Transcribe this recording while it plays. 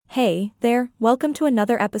Hey there, welcome to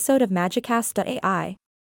another episode of Magicast.ai.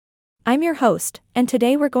 I'm your host, and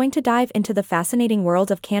today we're going to dive into the fascinating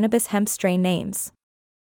world of cannabis hemp strain names.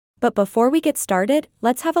 But before we get started,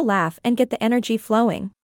 let's have a laugh and get the energy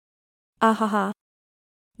flowing. Ahaha.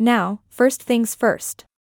 Now, first things first.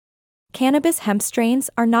 Cannabis hemp strains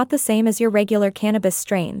are not the same as your regular cannabis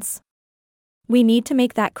strains. We need to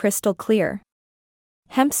make that crystal clear.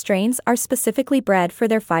 Hemp strains are specifically bred for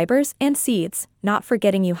their fibers and seeds, not for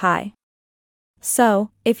getting you high.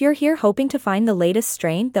 So, if you're here hoping to find the latest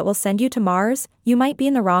strain that will send you to Mars, you might be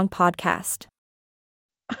in the wrong podcast.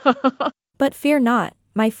 But fear not,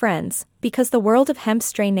 my friends, because the world of hemp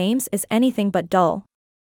strain names is anything but dull.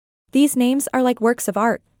 These names are like works of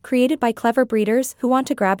art, created by clever breeders who want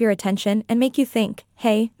to grab your attention and make you think,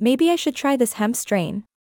 hey, maybe I should try this hemp strain.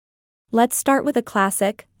 Let's start with a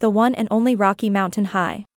classic, the one and only Rocky Mountain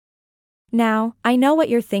High. Now, I know what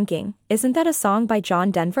you're thinking, isn't that a song by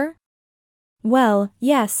John Denver? Well,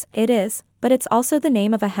 yes, it is, but it's also the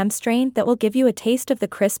name of a hemp strain that will give you a taste of the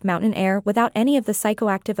crisp mountain air without any of the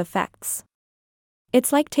psychoactive effects.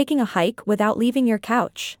 It's like taking a hike without leaving your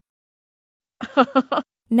couch.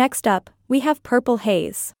 Next up, we have Purple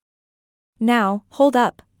Haze. Now, hold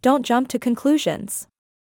up, don't jump to conclusions.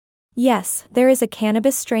 Yes, there is a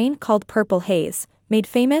cannabis strain called Purple Haze, made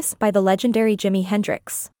famous by the legendary Jimi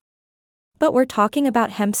Hendrix. But we're talking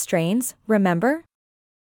about hemp strains, remember?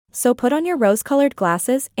 So put on your rose-colored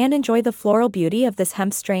glasses and enjoy the floral beauty of this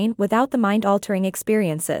hemp strain without the mind-altering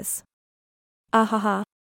experiences. Ahaha.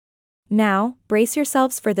 Now, brace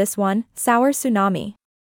yourselves for this one, Sour Tsunami.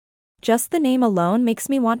 Just the name alone makes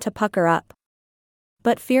me want to pucker up.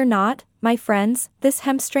 But fear not, my friends, this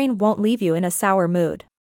hemp strain won't leave you in a sour mood.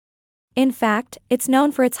 In fact, it's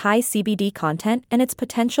known for its high CBD content and its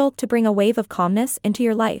potential to bring a wave of calmness into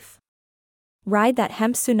your life. Ride that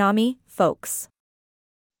hemp tsunami, folks.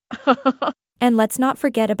 And let's not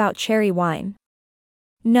forget about cherry wine.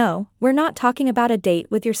 No, we're not talking about a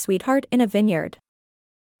date with your sweetheart in a vineyard.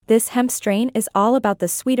 This hemp strain is all about the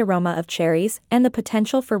sweet aroma of cherries and the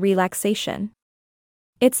potential for relaxation.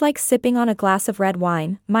 It's like sipping on a glass of red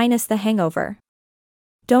wine, minus the hangover.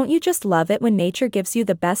 Don't you just love it when nature gives you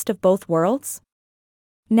the best of both worlds?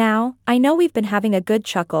 Now, I know we've been having a good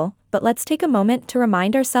chuckle, but let's take a moment to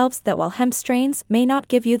remind ourselves that while hemp strains may not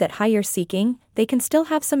give you that high you're seeking, they can still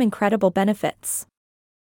have some incredible benefits.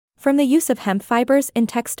 From the use of hemp fibers in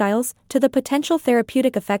textiles to the potential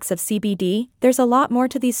therapeutic effects of CBD, there's a lot more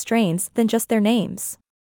to these strains than just their names.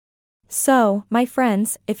 So, my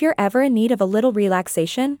friends, if you're ever in need of a little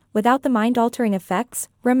relaxation, without the mind-altering effects,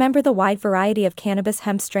 remember the wide variety of cannabis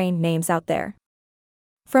hemp strain names out there.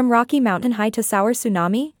 From Rocky Mountain High to Sour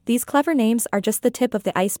Tsunami, these clever names are just the tip of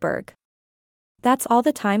the iceberg. That's all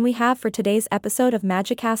the time we have for today's episode of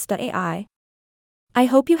Magicast.ai. I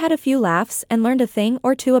hope you had a few laughs and learned a thing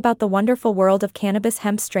or two about the wonderful world of cannabis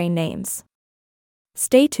hemp strain names.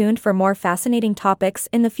 Stay tuned for more fascinating topics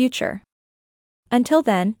in the future. Until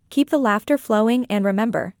then, keep the laughter flowing and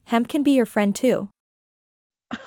remember, hemp can be your friend too.